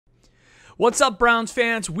What's up, Browns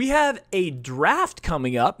fans? We have a draft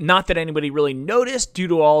coming up. Not that anybody really noticed due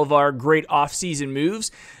to all of our great offseason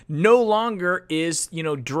moves. No longer is,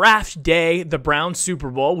 draft day, the Browns Super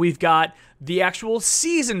Bowl. We've got the actual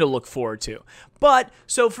season to look forward to.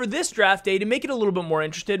 So for this draft day, to make it a little bit more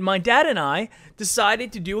interesting, my dad and I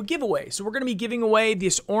decided to do a giveaway. So we're going to be giving away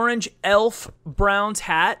this orange Elf Browns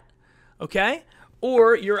hat, okay?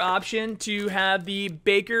 Or your option to have the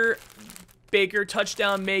Baker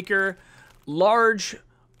Touchdown Maker large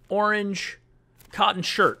orange cotton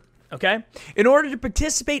shirt, okay? In order to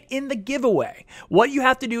participate in the giveaway, what you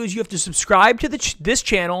have to do is you have to subscribe to this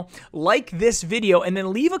channel, like this video, and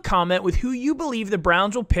then leave a comment with who you believe the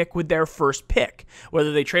Browns will pick with their first pick.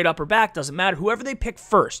 Whether they trade up or back, doesn't matter. Whoever they pick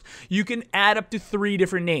first. You can add up to 3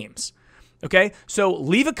 different names, okay? So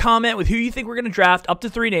leave a comment with who you think we're going to draft, up to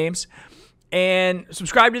 3 names, and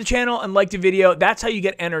subscribe to the channel and like the video. That's how you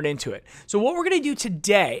get entered into it. So what we're going to do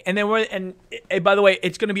today, and by the way,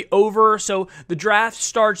 it's going to be over. So the draft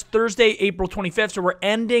starts Thursday, April 25th. So we're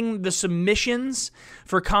ending the submissions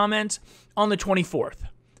for comments on the 24th.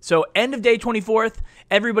 So end of day 24th,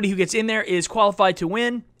 everybody who gets in there is qualified to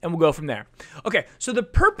win, and we'll go from there. Okay, so the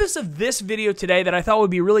purpose of this video today that I thought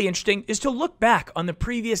would be really interesting is to look back on the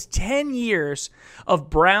previous 10 years of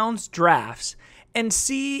Browns drafts and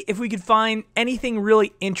see if we could find anything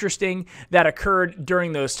really interesting that occurred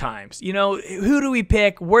during those times. Who do we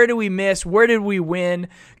pick? Where do we miss? Where did we win?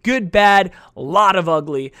 Good, bad, a lot of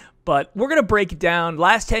ugly. But we're going to break it down,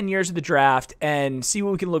 last 10 years of the draft, and see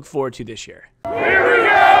what we can look forward to this year. Here we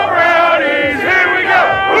go, Brownies! Here we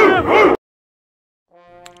go! Woo, woo.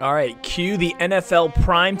 All right, cue the NFL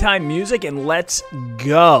primetime music, and let's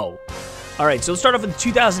go. All right, so let's start off with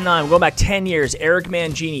 2009. We'll go back 10 years. Eric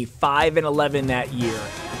Mangini, 5-11 that year.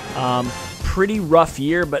 Pretty rough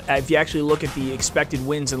year, but if you actually look at the expected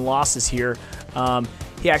wins and losses here,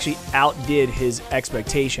 he actually outdid his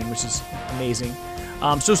expectation, which is amazing.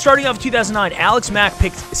 So starting off 2009, Alex Mack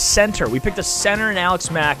picked center. We picked a center in Alex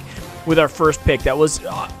Mack with our first pick. That was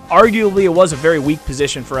arguably, it was a very weak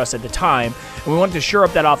position for us at the time, and we wanted to shore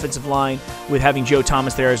up that offensive line with having Joe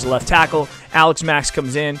Thomas there as a left tackle. Alex Mack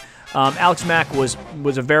comes in. Alex Mack was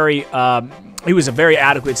a very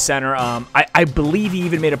adequate center. I believe he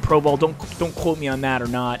even made a Pro Bowl. Don't quote me on that or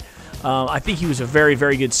not. I think he was a very,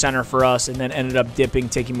 very good center for us, and then ended up dipping,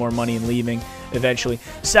 taking more money and leaving eventually.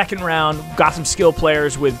 Second round, got some skill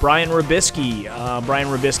players with Brian Robisky. Brian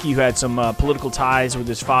Robisky, who had some political ties with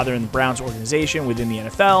his father in the Browns organization within the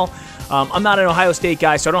NFL. I'm not an Ohio State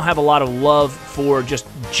guy, so I don't have a lot of love for just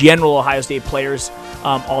general Ohio State players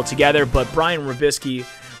altogether, but Brian Robisky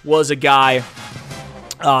was a guy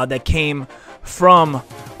that came from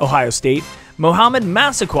Ohio State. Mohamed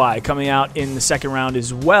Massaquoi coming out in the second round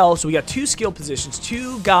as well. So we got 2 skill positions,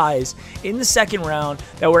 2 guys in the second round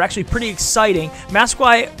that were actually pretty exciting.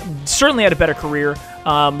 Massaquoi certainly had a better career.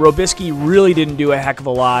 Robisky really didn't do a heck of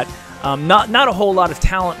a lot. Not a whole lot of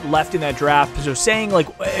talent left in that draft. So saying, like,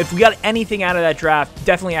 if we got anything out of that draft,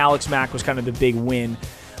 definitely Alex Mack was kind of the big win.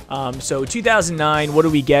 So 2009, what do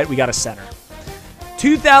we get? We got a center.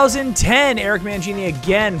 2010, Eric Mangini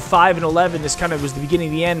again, 5-11. This kind of was the beginning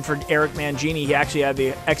of the end for Eric Mangini. He actually had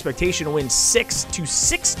the expectation to win 6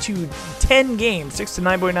 to 10 games, 6 to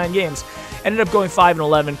 9.9 games. Ended up going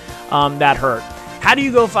 5-11. That hurt. How do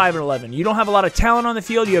you go 5-11? You don't have a lot of talent on the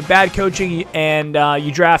field. You have bad coaching, and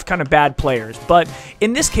you draft kind of bad players. But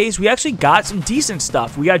in this case, we actually got some decent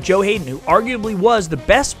stuff. We got Joe Hayden, who arguably was the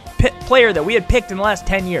best player that we had picked in the last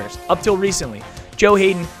 10 years, up till recently. Joe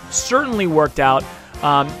Hayden certainly worked out.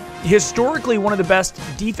 Historically, one of the best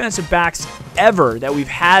defensive backs ever that we've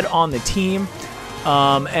had on the team.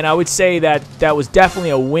 And I would say that was definitely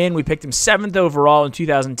a win. We picked him 7th overall in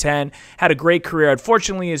 2010. Had a great career.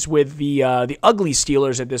 Unfortunately, is with the ugly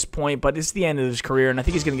Steelers at this point, but it's the end of his career, and I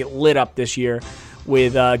think he's going to get lit up this year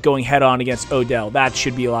with going head-on against Odell. That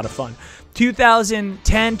should be a lot of fun.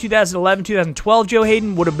 2010, 2011, 2012 Joe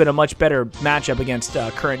Hayden would have been a much better matchup against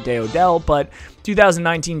current-day Odell, but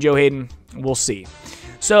 2019 Joe Hayden, we'll see.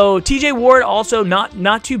 So TJ Ward also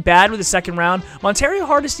not too bad with the second round. Montario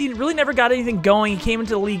Hardesty really never got anything going. He came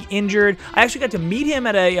into the league injured. I actually got to meet him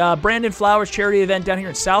at a Brandon Flowers charity event down here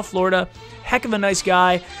in South Florida. Heck of a nice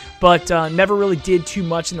guy, but never really did too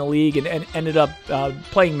much in the league and ended up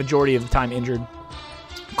playing majority of the time injured.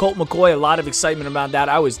 Colt McCoy, a lot of excitement about that.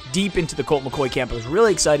 I was deep into the Colt McCoy camp. I was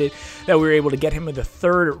really excited that we were able to get him in the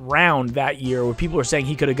 3rd round that year, where people were saying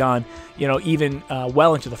he could have gone, even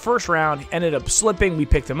well into the 1st round. Ended up slipping. We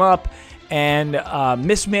picked him up and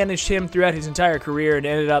mismanaged him throughout his entire career, and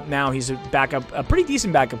ended up now he's a pretty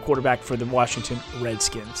decent backup quarterback for the Washington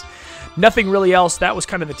Redskins. Nothing really else. That was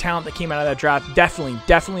kind of the talent that came out of that draft.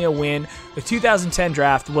 Definitely a win. The 2010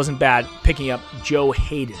 draft wasn't bad, picking up Joe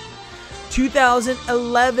Hayden.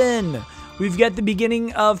 2011, we've got the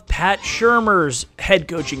beginning of Pat Shurmur's head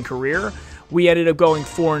coaching career. We ended up going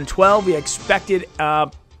 4-12. We expected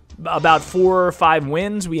about 4 or 5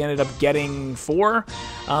 wins. We ended up getting 4,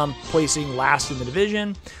 placing last in the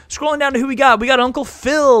division. Scrolling down to who we got Uncle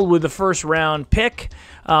Phil with the first round pick.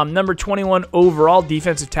 Number 21 overall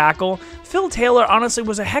defensive tackle. Phil Taylor honestly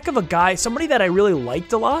was a heck of a guy, somebody that I really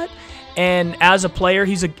liked a lot. And as a player,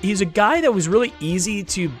 he's a guy that was really easy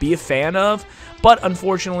to be a fan of. But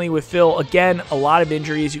unfortunately with Phil, again, a lot of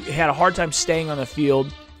injuries. He had a hard time staying on the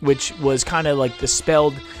field, which was kind of like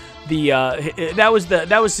dispelled that was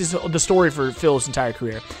the story for Phil's entire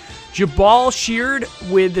career. Jabal Sheard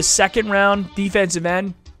with the second round defensive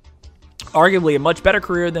end. Arguably a much better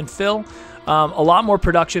career than Phil. A lot more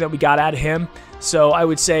production that we got out of him. So I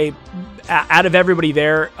would say out of everybody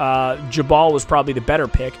there, Jabal was probably the better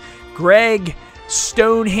pick. Greg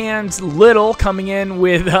Stonehands Little coming in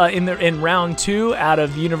with in round 2 out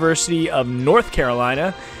of the University of North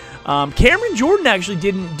Carolina. Cameron Jordan actually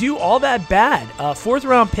didn't do all that bad. 4th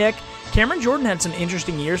round pick. Cameron Jordan had some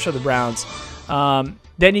interesting years for the Browns.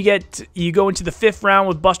 Then you go into the 5th round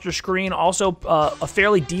with Buster Skrine, also a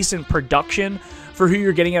fairly decent production for who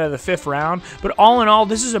you're getting out of the 5th round. But all in all,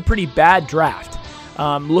 this is a pretty bad draft.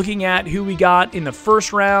 Looking at who we got in the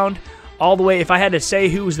 1st round, all the way, if I had to say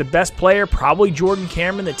who was the best player, probably Jordan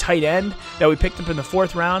Cameron, the tight end that we picked up in the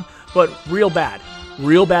 4th round, but real bad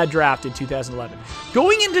draft in 2011.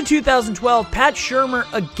 Going into 2012, Pat Shurmur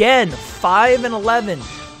again, 5-11,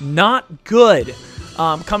 not good.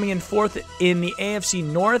 Coming in 4th in the AFC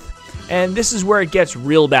North, and this is where it gets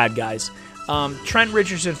real bad, guys. Trent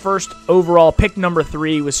Richardson, 1st overall, pick number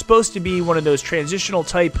 3, was supposed to be one of those transitional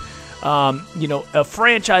type,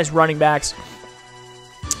 franchise running backs,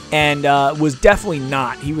 and was definitely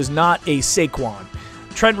not. He was not a Saquon.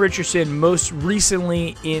 Trent Richardson, most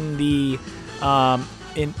recently in the, I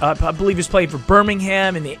believe he was playing for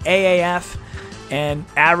Birmingham in the AAF, and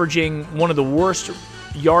averaging one of the worst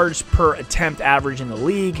yards per attempt average in the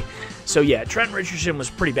league. So yeah, Trent Richardson was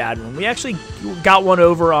pretty bad one. We actually got one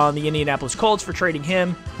over on the Indianapolis Colts for trading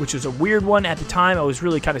him, which was a weird one at the time. I was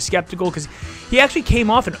really kind of skeptical because he actually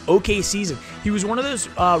came off an okay season. He was one of those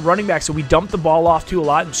running backs that we dumped the ball off to a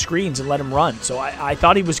lot in screens and let him run. So I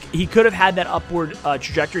thought he could have had that upward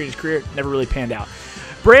trajectory in his career. It never really panned out.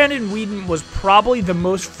 Brandon Weeden was probably the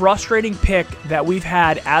most frustrating pick that we've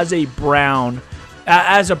had as a Browns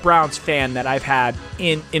fan that I've had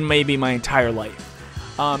in maybe my entire life.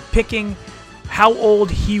 Picking how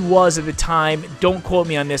old he was at the time, don't quote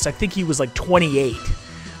me on this, I think he was like 28,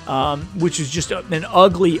 which is just an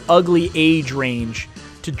ugly age range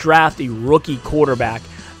to draft a rookie quarterback.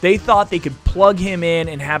 They thought they could plug him in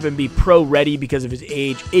and have him be pro ready because of his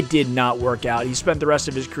age. It did not work out. He spent the rest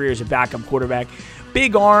of his career as a backup quarterback.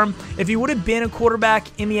 Big arm. If he would have been a quarterback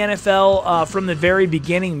in the NFL from the very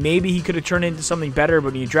beginning, maybe he could have turned into something better,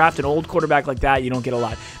 but when you draft an old quarterback like that, you don't get a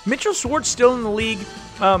lot. Mitchell Schwartz still in the league.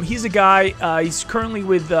 He's a guy, he's currently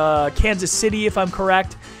with Kansas City, if I'm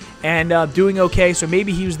correct, and doing okay, so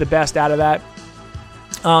maybe he was the best out of that.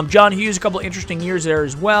 John Hughes, a couple of interesting years there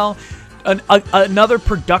as well. Another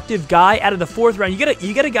productive guy out of the 4th round.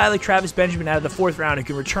 You get a guy like Travis Benjamin out of the 4th round who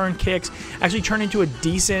can return kicks, actually turn into a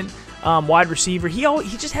decent wide receiver. He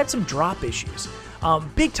just had some drop issues.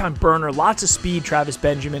 Big time burner, lots of speed, Travis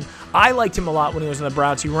Benjamin. I liked him a lot when he was in the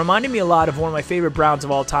Browns. He reminded me a lot of one of my favorite Browns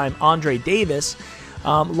of all time, Andre Davis.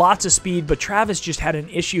 Lots of speed, but Travis just had an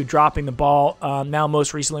issue dropping the ball. Now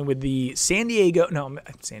most recently with the I call him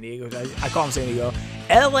San Diego,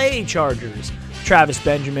 LA Chargers. Travis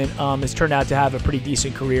Benjamin has turned out to have a pretty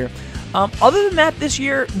decent career. Other than that, this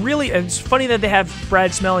year, really, and it's funny that they have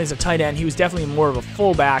Brad Smelling as a tight end. He was definitely more of a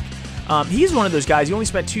fullback. He's one of those guys. He only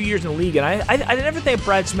spent 2 years in the league, and I never think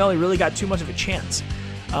Brad Smelling really got too much of a chance.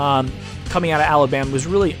 Coming out of Alabama, was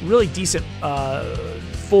really decent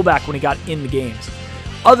fullback when he got in the games.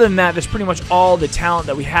 Other than that, that's pretty much all the talent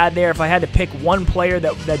that we had there. If I had to pick one player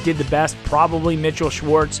that did the best, probably Mitchell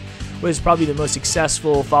Schwartz was probably the most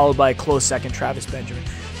successful, followed by a close second, Travis Benjamin.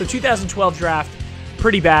 So 2012 draft,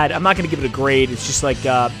 pretty bad. I'm not going to give it a grade. It's just like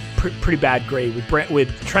pretty bad grade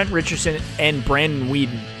with Trent Richardson and Brandon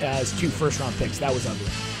Weeden as 2 first-round picks. That was ugly.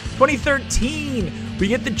 2013, we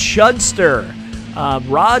get the Chudster,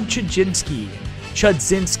 Rod Chudzinski,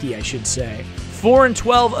 I should say.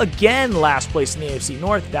 4-12, again, last place in the AFC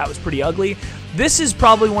North. That was pretty ugly. This is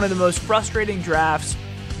probably one of the most frustrating drafts.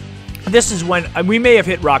 This is when we may have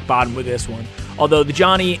hit rock bottom with this one. Although the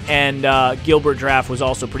Johnny and Gilbert draft was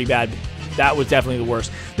also pretty bad. That was definitely the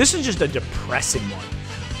worst. This is just a depressing one.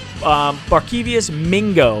 Barkevious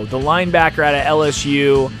Mingo, the linebacker out of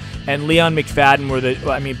LSU, and Leon McFadden were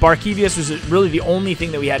Barkevious was really the only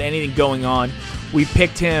thing that we had anything going on. We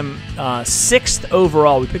picked him 6th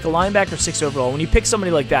overall. We picked a linebacker 6th overall. When you pick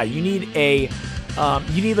somebody like that, you need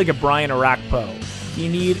like a Brian Arakpo.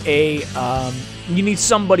 You need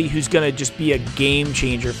somebody who's gonna just be a game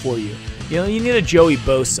changer for you. You need a Joey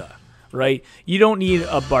Bosa, right? You don't need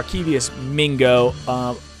a Barkevious Mingo.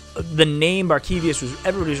 The name Barkevious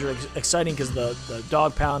everybody was exciting because the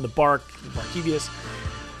dog pound, the Barkevious.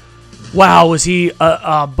 Wow, was he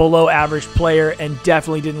a below average player and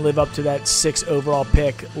definitely didn't live up to that 6th overall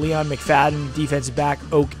pick. Leon McFadden, defensive back,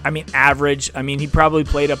 average. He probably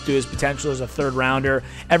played up to his potential as a 3rd rounder.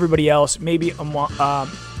 Everybody else, maybe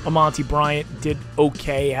Amonte Bryant did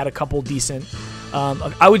okay, had a couple decent.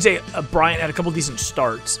 I would say Bryant had a couple decent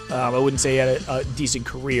starts. I wouldn't say he had a decent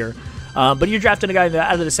career. But you're drafting a guy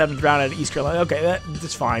out of the 7th round out of East Carolina. Okay,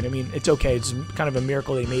 that's fine. It's okay. It's kind of a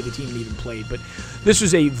miracle they made the team and even played. But this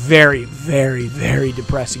was a very, very, very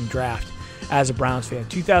depressing draft as a Browns fan.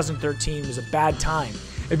 2013 was a bad time.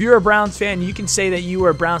 If you're a Browns fan, you can say that you were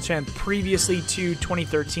a Browns fan previously to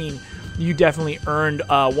 2013. You definitely earned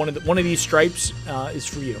one of these stripes is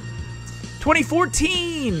for you.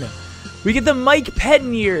 2014, we get the Mike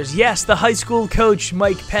Pettin years. Yes, the high school coach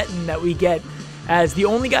Mike Pettin that we get as the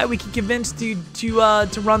only guy we can convince to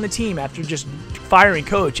run the team after just firing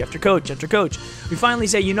coach after coach after coach. We finally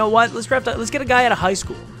say, you know what? Let's get a guy out of high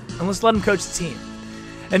school and let's let him coach the team.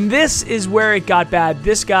 And this is where it got bad.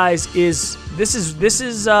 This is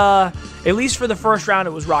at least for the first round,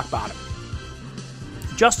 it was rock bottom.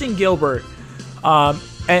 Justin Gilbert,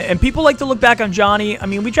 and people like to look back on Johnny.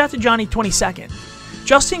 We drafted Johnny 22nd.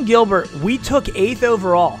 Justin Gilbert, we took 8th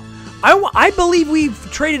overall. I believe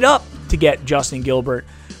we've traded up to get Justin Gilbert,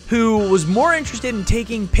 who was more interested in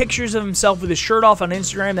taking pictures of himself with his shirt off on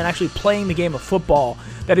Instagram than actually playing the game of football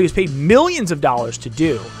that he was paid millions of dollars to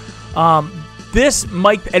do.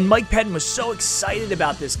 Mike Pettin was so excited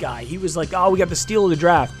about this guy. He was like, oh, we got the steal of the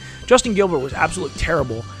draft. Justin Gilbert was absolutely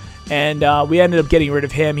terrible, and we ended up getting rid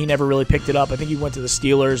of him. He never really picked it up. I think he went to the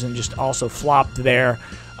Steelers and just also flopped there.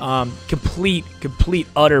 Complete,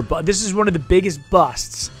 utter. But this is one of the biggest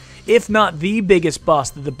busts, if not the biggest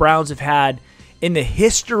bust that the Browns have had in the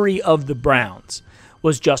history of the Browns,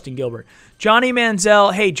 was Justin Gilbert. Johnny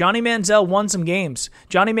Manziel won some games.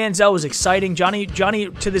 Johnny Manziel was exciting. Johnny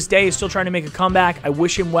to this day is still trying to make a comeback. I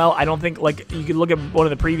wish him well. I don't think, you could look at one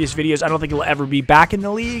of the previous videos, I don't think he'll ever be back in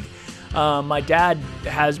the league. My dad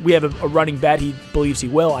we have a running bet. He believes he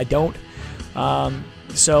will. I don't. And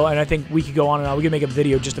I think we could go on and on. We could make a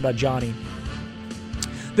video just about Johnny.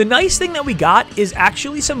 The nice thing that we got is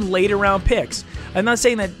actually some later round picks. I'm not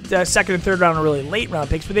saying that the 2nd and 3rd round are really late round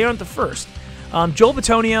picks, but they aren't the first. Joel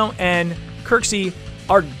Bitonio and Kirksey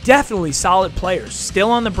are definitely solid players. Still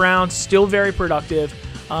on the Browns, still very productive.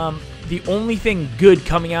 The only thing good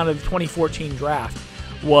coming out of the 2014 draft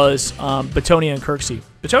was Bitonio and Kirksey.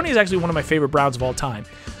 Bitonio is actually one of my favorite Browns of all time.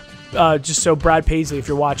 Just so Brad Paisley, if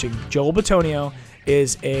you're watching, Joel Bitonio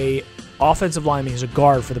is a offensive lineman. He's a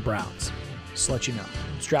guard for the Browns. Just to let you know.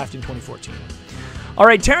 He's drafted in 2014. All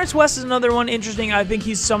right, Terrence West is another one interesting. I think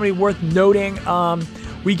he's somebody worth noting.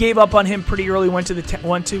 We gave up on him pretty early. Went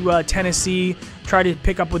to Tennessee, tried to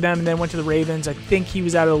pick up with them, and then went to the Ravens. I think he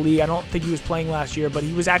was out of the league. I don't think he was playing last year, but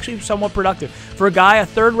he was actually somewhat productive for a guy, a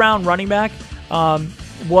 3rd round running back.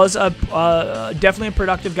 Was definitely a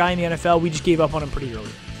productive guy in the NFL. We just gave up on him pretty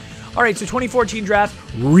early. All right, so 2014 draft,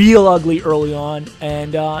 real ugly early on,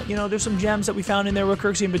 and there's some gems that we found in there with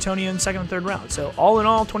Kirksey and Bitonio in the 2nd and 3rd round. So all in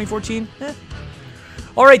all, 2014,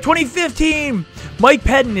 All right, 2015, Mike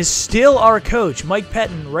Pettin is still our coach. Mike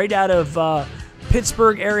Pettin, right out of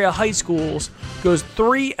Pittsburgh area high schools, goes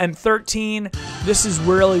 3-13. This is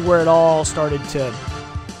really where it all started to.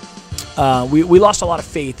 We lost a lot of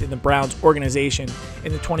faith in the Browns organization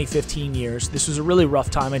in the 2015 years. This was a really rough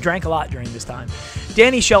time. I drank a lot during this time.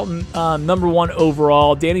 Danny Shelton, number 1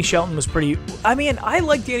 overall. Danny Shelton was pretty. I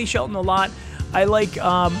like Danny Shelton a lot. I like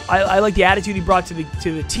the attitude he brought to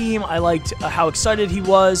the team. I liked how excited he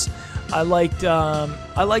was. I liked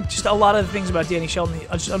just a lot of the things about Danny Shelton.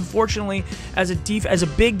 Unfortunately, as a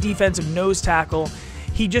big defensive nose tackle,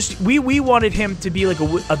 we wanted him to be like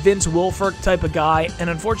a Vince Wilfork type of guy, and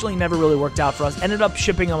unfortunately never really worked out for us. Ended up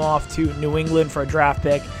shipping him off to New England for a draft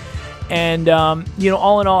pick. And,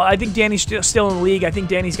 all in all, I think Danny's still in the league. I think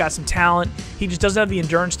Danny's got some talent. He just doesn't have the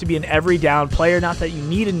endurance to be an every down player. Not that you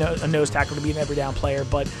need a nose tackle to be an every down player,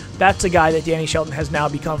 but that's a guy that Danny Shelton has now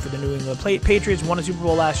become for the New England Patriots. Won a Super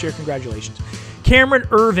Bowl last year. Congratulations. Cameron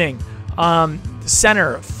Irving.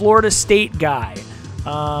 Center, Florida State guy.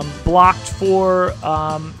 Blocked for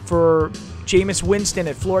Jameis Winston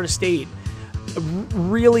at Florida State.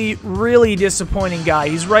 Really, really disappointing guy.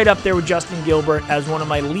 He's right up there with Justin Gilbert as one of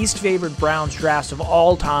my least favorite Browns drafts of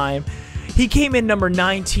all time. He came in number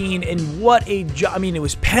 19, and what a job. I mean, it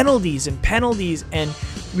was penalties, and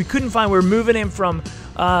we couldn't find. We were moving him from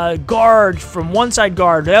guard, from one side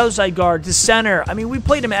guard to the other side guard to center. I mean, we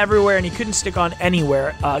played him everywhere, and he couldn't stick on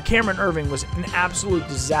anywhere. Cameron Irving was an absolute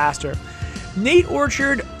disaster. Nate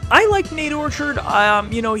Orchard, I like Nate Orchard.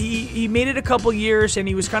 You know, he made it a couple years, and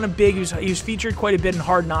he was kind of big. He was featured quite a bit in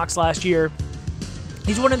Hard Knocks last year.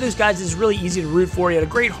 He's one of those guys that's really easy to root for. He had a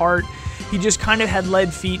great heart. He just kind of had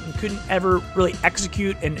lead feet and couldn't ever really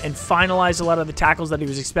execute and finalize a lot of the tackles that he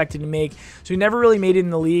was expected to make. So he never really made it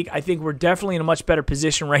in the league. I think we're definitely in a much better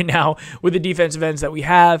position right now with the defensive ends that we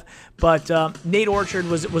have. But Nate Orchard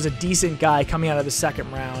was a decent guy coming out of the second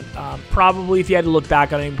round. Probably, if you had to look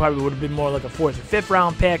back on it, he probably would have been more like a 4th or 5th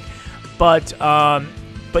round pick. But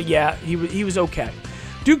yeah, he was okay.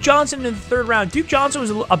 Duke Johnson in the 3rd round. Duke Johnson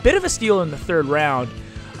was a bit of a steal in the 3rd round.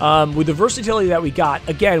 With the versatility that we got.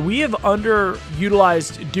 Again, we have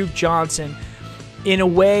underutilized Duke Johnson in a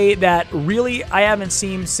way that really I haven't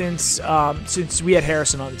seen since we had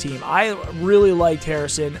Harrison on the team. I really liked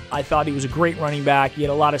Harrison. I thought he was a great running back. He had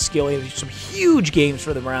a lot of skill. He had some huge games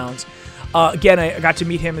for the Browns. Again, I got to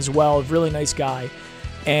meet him as well. A really nice guy.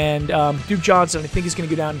 And Duke Johnson, I think, is going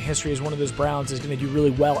to go down in history as one of those Browns. Is going to do really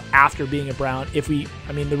well after being a Brown.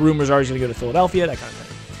 The rumors are he's going to go to Philadelphia, that kind of thing.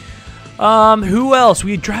 Who else?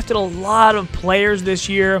 We drafted a lot of players this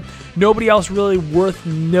year. Nobody else really worth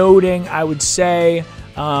noting, I would say.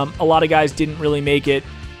 A lot of guys didn't really make it.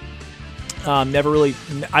 I don't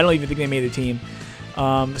even think they made the team.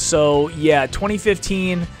 So, yeah,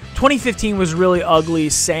 2015 was really ugly.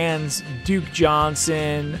 Sans Duke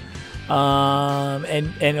Johnson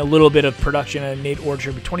and a little bit of production at Nate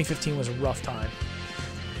Orchard. But 2015 was a rough time.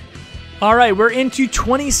 All right, we're into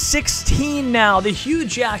 2016 now. The Hugh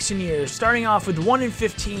Jackson years, starting off with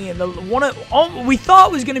 1-15. We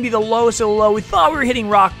thought was going to be the lowest of the low. We thought we were hitting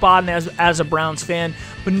rock bottom as a Browns fan,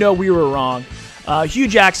 but no, we were wrong. Hugh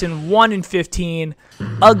Jackson, 1-15,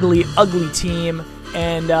 ugly, ugly team,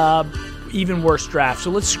 and even worse draft.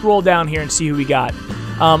 So let's scroll down here and see who we got.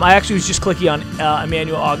 I actually was just clicking on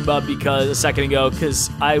Emmanuel Ogbah a second ago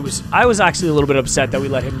because I was actually a little bit upset that we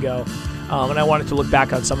let him go. And I wanted to look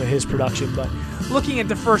back on some of his production. But looking at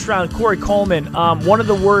the first round, Corey Coleman, one of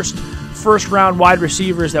the worst first-round wide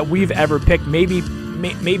receivers that we've ever picked, maybe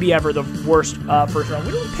ever the worst first round.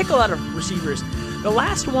 We don't pick a lot of receivers. The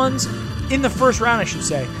last ones in the first round, I should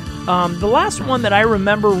say. The last one that I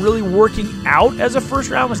remember really working out as a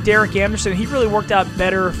first round was Derek Anderson. He really worked out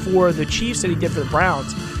better for the Chiefs than he did for the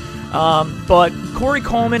Browns. But Corey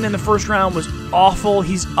Coleman in the first round was awful.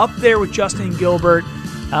 He's up there with Justin Gilbert.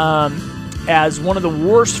 As one of the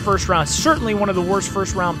worst first rounds, certainly one of the worst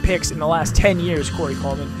first round picks in the last 10 years, Corey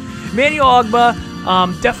Coleman. Emmanuel Ogbah,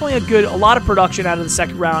 definitely a lot of production out of the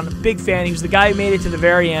second round. Big fan. He was the guy who made it to the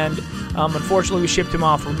very end. Unfortunately, we shipped him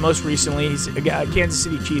off most recently. He's a Kansas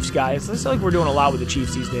City Chiefs guy. It looks like we're doing a lot with the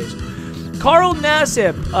Chiefs these days. Carl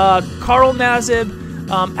Nassib. Out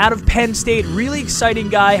of Penn State. Really exciting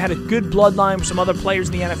guy. Had a good bloodline with some other players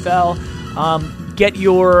in the NFL. Get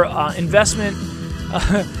your investment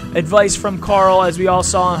advice from Carl, as we all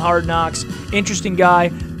saw on Hard Knocks. Interesting guy.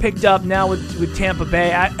 Picked up now with Tampa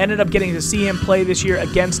Bay. I ended up getting to see him play this year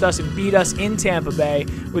against us and beat us in Tampa Bay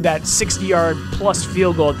with that 60-yard plus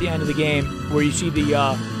field goal at the end of the game, where you see the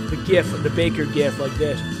gif, the Baker gif like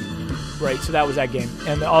this. Right, so that was that game.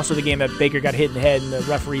 And also the game that Baker got hit in the head and the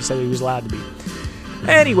referee said he was allowed to be.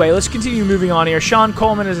 Anyway, let's continue moving on here. Sean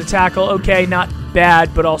Coleman as a tackle. Okay, not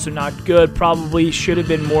bad, but also not good. Probably should have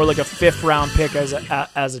been more like a 5th round pick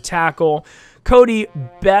as a tackle. Cody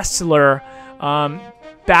Bessler,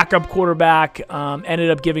 backup quarterback, ended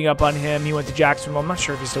up giving up on him. He went to Jacksonville. I'm not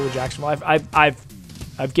sure if he's still with Jacksonville.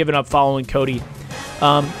 I've given up following Cody.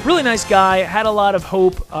 Really nice guy. Had a lot of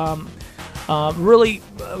hope. Really,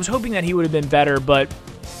 I was hoping that he would have been better, but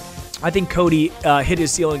I think Cody hit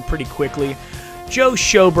his ceiling pretty quickly. Joe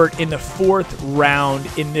Schobert in the 4th round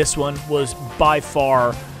in this one was by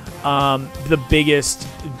far the biggest.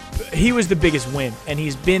 He was the biggest win, and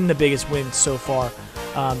he's been the biggest win so far.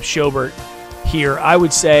 Schobert here, I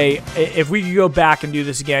would say, if we could go back and do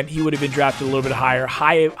this again, he would have been drafted a little bit higher.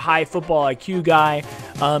 High football IQ guy.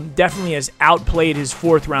 Definitely has outplayed his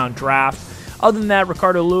 4th round draft. Other than that,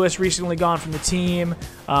 Ricardo Lewis recently gone from the team.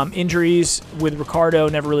 Injuries with Ricardo,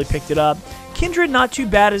 never really picked it up. Kindred, not too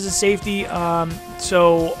bad as a safety,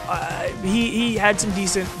 so he had some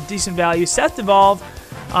decent value. Seth Devolve,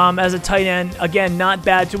 as a tight end. Again, not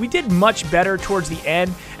bad. So we did much better towards the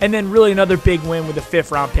end. And then really another big win with the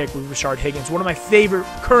 5th round pick with Rashard Higgins, one of my favorite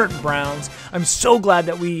current Browns. I'm so glad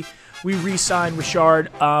that we re-signed Rashard,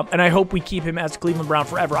 and I hope we keep him as a Cleveland Brown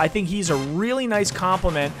forever. I think he's a really nice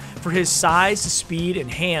compliment for his size, speed, and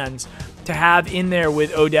hands to have in there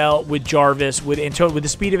with Odell, with Jarvis, with the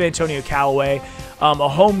speed of Antonio Callaway, a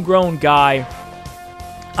homegrown guy.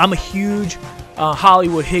 I'm a huge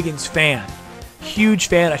Hollywood Higgins fan. Huge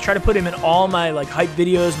fan. I try to put him in all my hype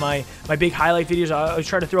videos, my big highlight videos. I always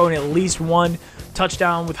try to throw in at least one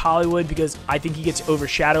touchdown with Hollywood because I think he gets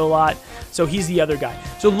overshadowed a lot. So he's the other guy.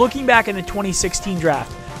 So looking back in the 2016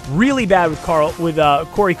 draft, really bad with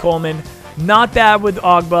Corey Coleman, not bad with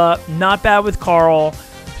Ogba, not bad with Carl,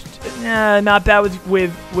 not bad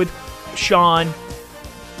with Sean.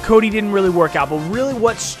 Cody didn't really work out, but really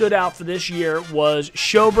what stood out for this year was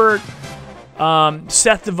Schobert,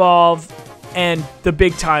 Seth DeValve, and the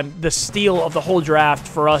big time, the steal of the whole draft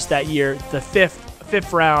for us that year, the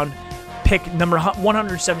fifth round pick, number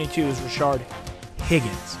 172 is Rashard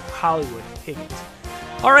Higgins, Hollywood Higgins.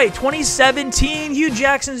 All right, 2017, Hugh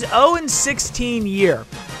Jackson's 0-16 year.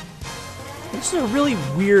 This is a really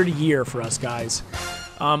weird year for us, guys.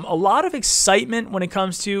 A lot of excitement when it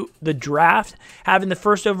comes to the draft, having the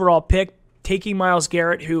first overall pick, taking Myles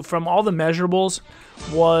Garrett, who from all the measurables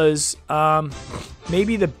was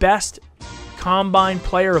maybe the best combine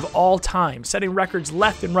player of all time, setting records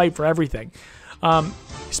left and right for everything.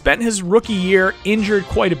 Spent his rookie year injured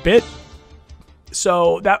quite a bit,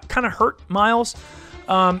 so that kind of hurt Myles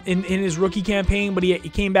in his rookie campaign, but he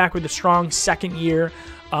came back with a strong second year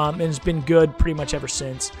and has been good pretty much ever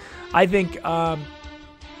since. I think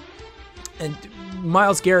and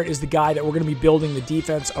Myles Garrett is the guy that we're going to be building the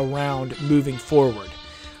defense around moving forward.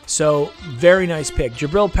 So, very nice pick.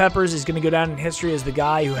 Jabril Peppers is going to go down in history as the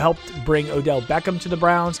guy who helped bring Odell Beckham to the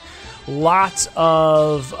Browns. Lots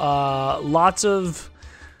of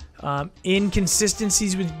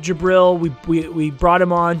inconsistencies with Jabril. We brought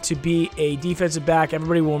him on to be a defensive back.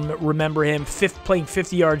 Everybody will remember him playing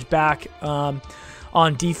 50 yards back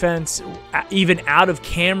on defense, even out of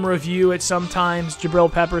camera view at sometimes. Jabril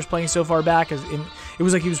Peppers playing so far back, it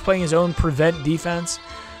was like he was playing his own prevent defense.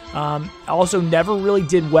 Also never really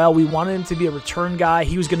did well. We wanted him to be a return guy.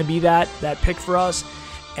 He was going to be that pick for us.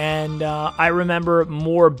 And I remember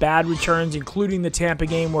more bad returns, including the Tampa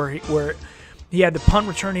game where he had the punt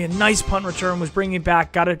return. He had a nice punt return, was bringing it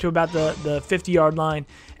back, got it to about the 50-yard line,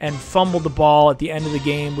 and fumbled the ball at the end of the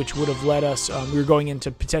game, which would have led us. We were going in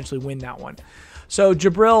to potentially win that one. So,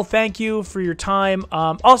 Jabril, thank you for your time.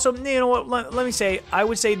 Also, you know what? Let me say, I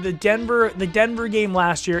would say the Denver game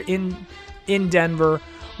last year in Denver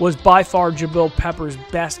was by far Jabril Peppers'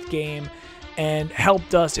 best game and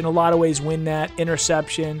helped us in a lot of ways win that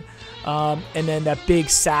interception. And then that big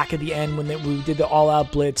sack at the end when we did the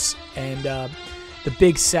all-out blitz and the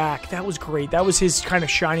big sack. That was great. That was his kind of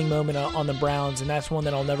shining moment on the Browns, and that's one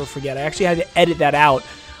that I'll never forget. I actually had to edit that out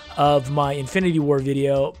of my Infinity War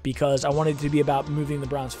video because I wanted it to be about moving the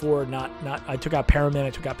Browns forward, not I took out Perriman, I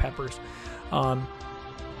took out Peppers.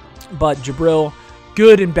 But Jabril,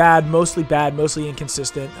 good and bad, mostly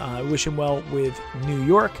inconsistent. I wish him well with New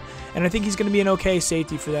York, and I think he's going to be an okay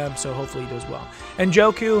safety for them, so hopefully he does well. And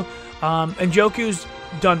Njoku's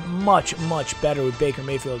done much better with Baker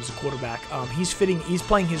Mayfield as a quarterback. He's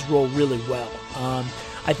playing his role really well.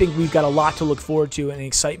 I think we've got a lot to look forward to and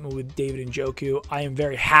excitement with David Njoku. I am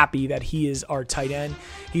very happy that he is our tight end.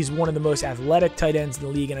 He's one of the most athletic tight ends in the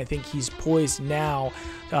league, and I think he's poised now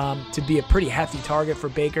to be a pretty hefty target for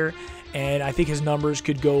Baker, and I think his numbers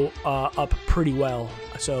could go up pretty well.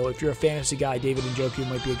 So if you're a fantasy guy, David Njoku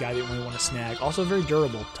might be a guy that you might want to snag. Also very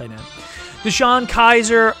durable tight end. DeShone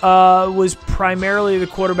Kizer was primarily the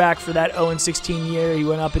quarterback for that 0-16 year. He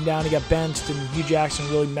went up and down. He got benched, and Hugh Jackson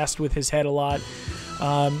really messed with his head a lot.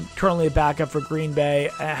 Currently a backup for Green Bay.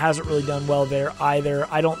 Hasn't really done well there either.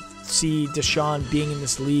 I don't see DeShone being in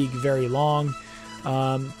this league very long.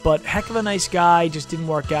 But heck of a nice guy, just didn't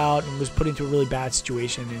work out and was put into a really bad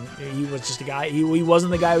situation. And he was just a guy. He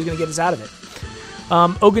wasn't the guy who was going to get us out of it.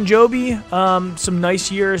 Ogunjobi, some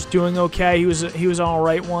nice years, doing okay. He was an all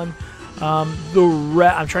right one.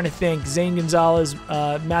 I'm trying to think. Zane Gonzalez,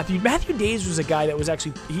 Matthew Days was a guy that was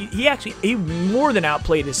actually he more than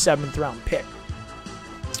outplayed his 7th round pick.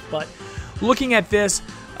 But looking at this,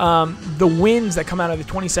 the wins that come out of the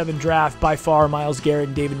 27 draft, by far, Myles Garrett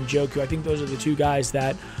and David Njoku. I think those are the two guys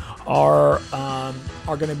that are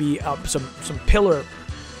going to be some pillar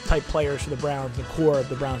type players for the Browns, the core of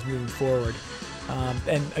the Browns moving forward.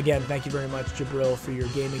 And again, thank you very much, Jabril, for your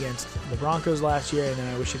game against the Broncos last year, and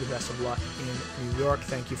then I wish you the best of luck in New York.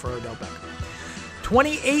 Thank you for Odell Beckham.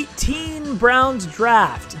 2018 Browns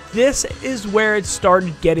draft. This is where it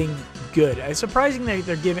started getting good. It's surprising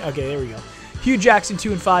they're giving. Okay, there we go. Hugh Jackson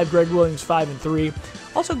 2-5, Greg Williams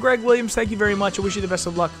 5-3. Also, Greg Williams, thank you very much. I wish you the best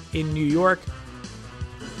of luck in New York.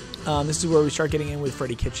 This is where we start getting in with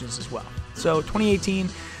Freddie Kitchens as well. So 2018,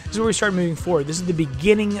 this is where we start moving forward. This is the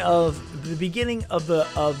beginning of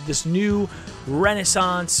this new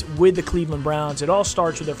renaissance with the Cleveland Browns. It all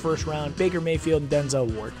starts with their first round, Baker Mayfield and Denzel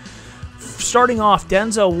Ward. Starting off,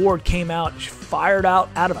 Denzel Ward came out, fired out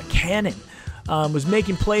of a cannon. Was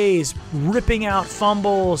making plays, ripping out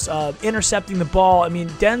fumbles, intercepting the ball. I mean,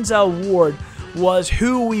 Denzel Ward was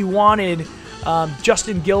who we wanted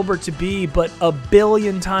Justin Gilbert to be, but a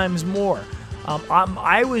billion times more.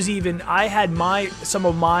 I had some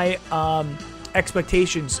of my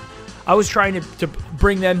expectations. I was trying to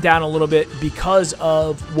bring them down a little bit because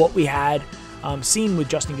of what we had seen with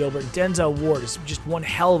Justin Gilbert. Denzel Ward is just one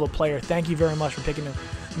hell of a player. Thank you very much for picking him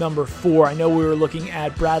number 4. I know we were looking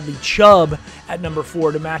at Bradley Chubb at number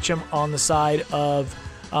 4 to match him on the side of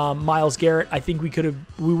Myles Garrett. I think we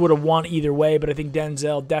would have won either way, but I think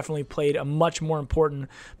Denzel definitely played a much more important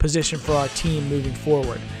position for our team moving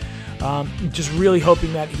forward. Just really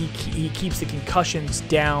hoping that he keeps the concussions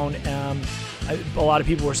down. A lot of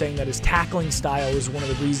people were saying that his tackling style is one of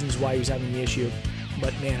the reasons why he was having the issue.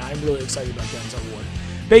 But man, I'm really excited about Denzel Ward.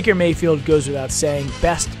 Baker Mayfield goes without saying,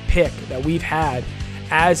 best pick that we've had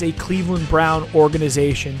as a Cleveland Brown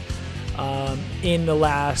organization in the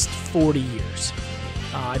last 40 years.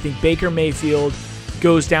 I think Baker Mayfield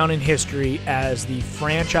goes down in history as the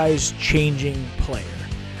franchise-changing player.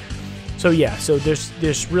 So yeah, so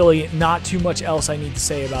there's really not too much else I need to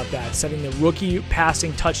say about that. Setting the rookie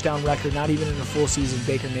passing touchdown record, not even in a full season,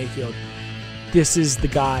 Baker Mayfield. This is the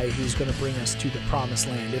guy who's going to bring us to the promised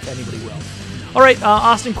land, if anybody will. All right,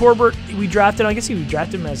 Austin Corbett, we drafted. I guess we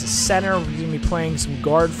drafted him as a center. He's going to be playing some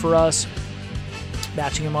guard for us,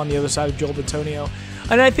 matching him on the other side of Joel Bitonio.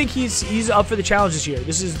 And I think he's up for the challenge this year.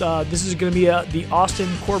 This is going to be the Austin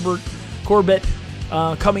Corbett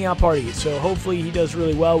coming out party. So hopefully he does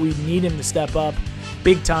really well. We need him to step up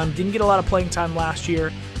big time. Didn't get a lot of playing time last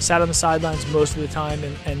year. Sat on the sidelines most of the time,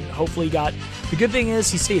 and hopefully got. The good thing is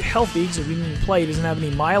he stayed healthy, so he didn't play. He doesn't have any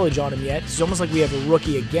mileage on him yet. It's almost like we have a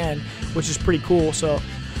rookie again, which is pretty cool. So,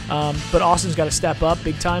 but Austin's got to step up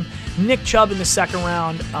big time. Nick Chubb in the second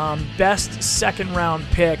round, best second round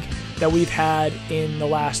pick that we've had in the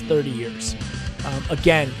last 30 years.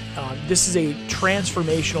 Again, this is a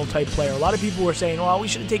transformational type player. A lot of people were saying, well, we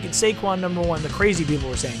should have taken Saquon number 1. The crazy people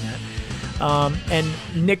were saying that. And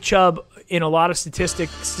Nick Chubb, in a lot of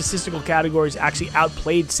statistical categories, actually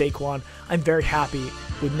outplayed Saquon. I'm very happy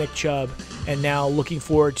with Nick Chubb, and now looking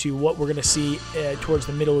forward to what we're going to see towards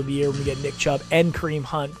the middle of the year when we get Nick Chubb and Kareem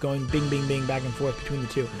Hunt going bing, bing, bing back and forth between the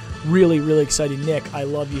two. Really, really exciting. Nick, I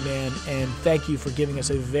love you, man, and thank you for giving us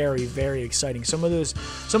a very, very exciting. Some of those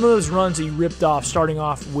runs that you ripped off, starting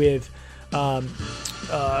off with in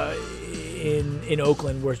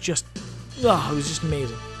Oakland, were just, it was just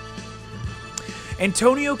amazing.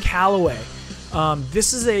 Antonio Callaway.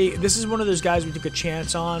 This is one of those guys we took a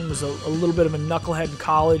chance on. Was a little bit of a knucklehead in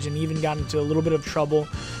college, and even got into a little bit of trouble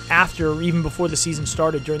even before the season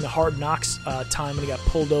started during the Hard Knocks time when he got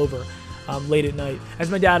pulled over late at night.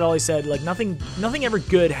 As my dad always said, like nothing ever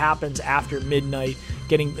good happens after midnight.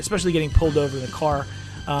 Especially getting pulled over in the car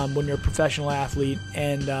when you're a professional athlete.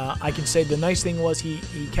 And I can say the nice thing was he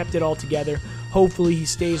kept it all together. Hopefully he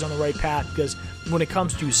stays on the right path, because when it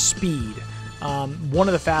comes to speed. One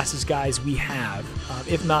of the fastest guys we have,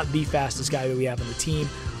 if not the fastest guy that we have on the team.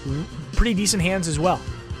 Pretty decent hands as well.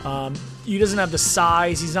 He doesn't have the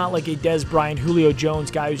size. He's not like a Dez Bryant, Julio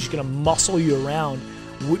Jones guy who's just going to muscle you around,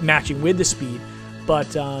 matching with the speed.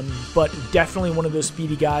 But definitely one of those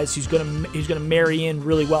speedy guys who's going to marry in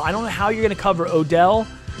really well. I don't know how you're going to cover Odell,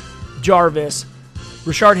 Jarvis,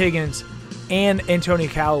 Rashard Higgins, and Antonio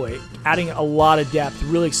Callaway, adding a lot of depth.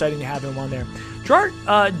 Really exciting to have him on there.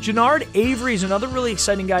 Genard Avery is another really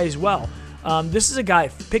exciting guy as well. This is a guy,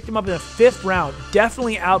 picked him up in the 5th round,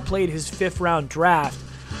 definitely outplayed his 5th round draft.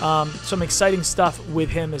 Some exciting stuff with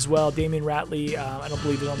him as well. Damian Ratley, I don't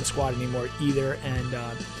believe is on the squad anymore either, and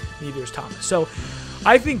neither is Thomas. So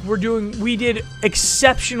I think we did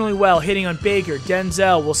exceptionally well hitting on Baker,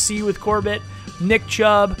 Denzel. We'll see you with Corbett, Nick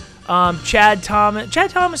Chubb, Chad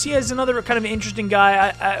Thomas, he is another kind of interesting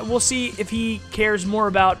guy. We'll see if he cares more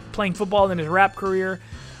about playing football than his rap career.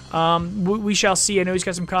 We shall see. I know he's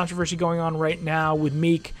got some controversy going on right now with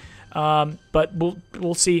Meek, but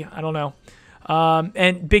we'll see. I don't know.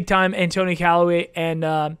 And big time Antonio Callaway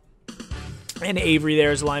and Avery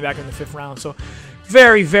there as a linebacker in the 5th round. So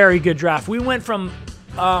very, very good draft. We went from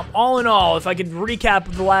all in all, if I could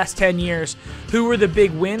recap the last 10 years, who were the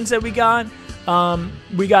big wins that we got?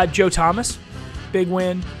 We got Joe Thomas, big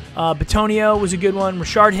win. Bitonio was a good one.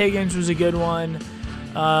 Rashard Higgins was a good one.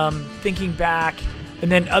 Thinking back,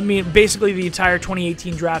 and then, I mean, basically the entire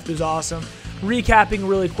 2018 draft was awesome. Recapping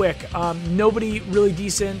really quick, nobody really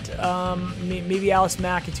decent. Maybe Alice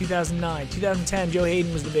Mack in 2009. 2010, Joe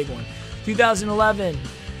Hayden was the big one. 2011,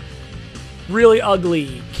 really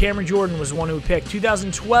ugly. Cameron Jordan was the one who we picked.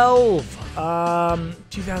 2012,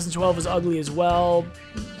 2012 was ugly as well.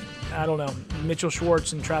 I don't know. Mitchell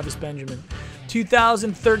Schwartz and Travis Benjamin.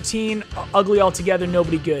 2013, ugly altogether,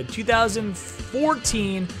 nobody good.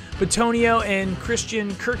 2014, Bitonio and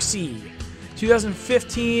Christian Kirksey.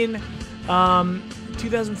 2015,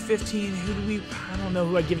 2015, who do we, I don't know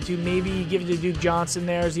who I'd give it to. Maybe give it to Duke Johnson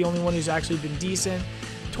there is the only one who's actually been decent.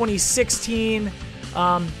 2016,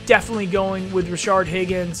 definitely going with Rashard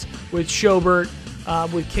Higgins, with Schobert,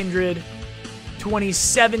 with Kindred.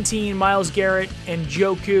 2017, Myles Garrett and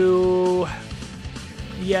Joku.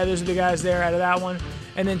 Yeah, those are the guys there out of that one.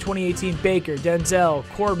 And then 2018, Baker, Denzel,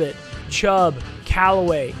 Corbett, Chubb,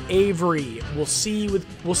 Callaway, Avery. We'll see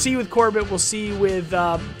with Corbett. We'll see with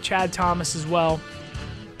Chad Thomas as well.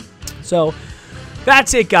 So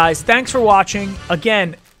that's it, guys. Thanks for watching.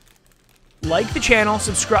 Again, like the channel,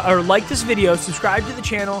 subscribe, or like this video, subscribe to the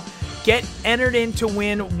channel. Get entered in to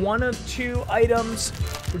win one of two items.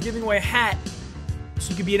 We're giving away a hat,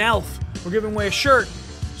 so you can be an elf. We're giving away a shirt,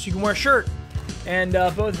 so you can wear a shirt. And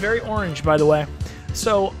both very orange, by the way.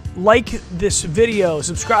 So like this video,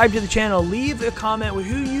 subscribe to the channel, leave a comment with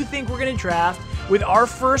who you think we're going to draft with our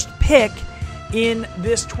first pick in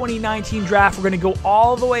this 2019 draft. We're going to go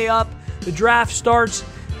all the way up. The draft starts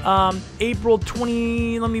April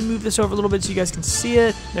 20. Let me move this over a little bit so you guys can see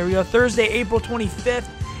it. There we go. Thursday, April 25th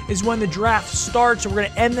is when the draft starts. So we're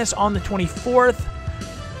going to end this on the 24th.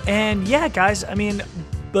 And yeah, guys, I mean,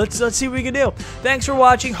 let's see what we can do. Thanks for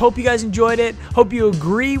watching. Hope you guys enjoyed it. Hope you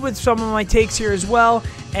agree with some of my takes here as well.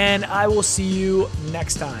 And I will see you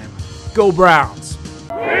next time. Go Browns.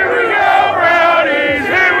 Here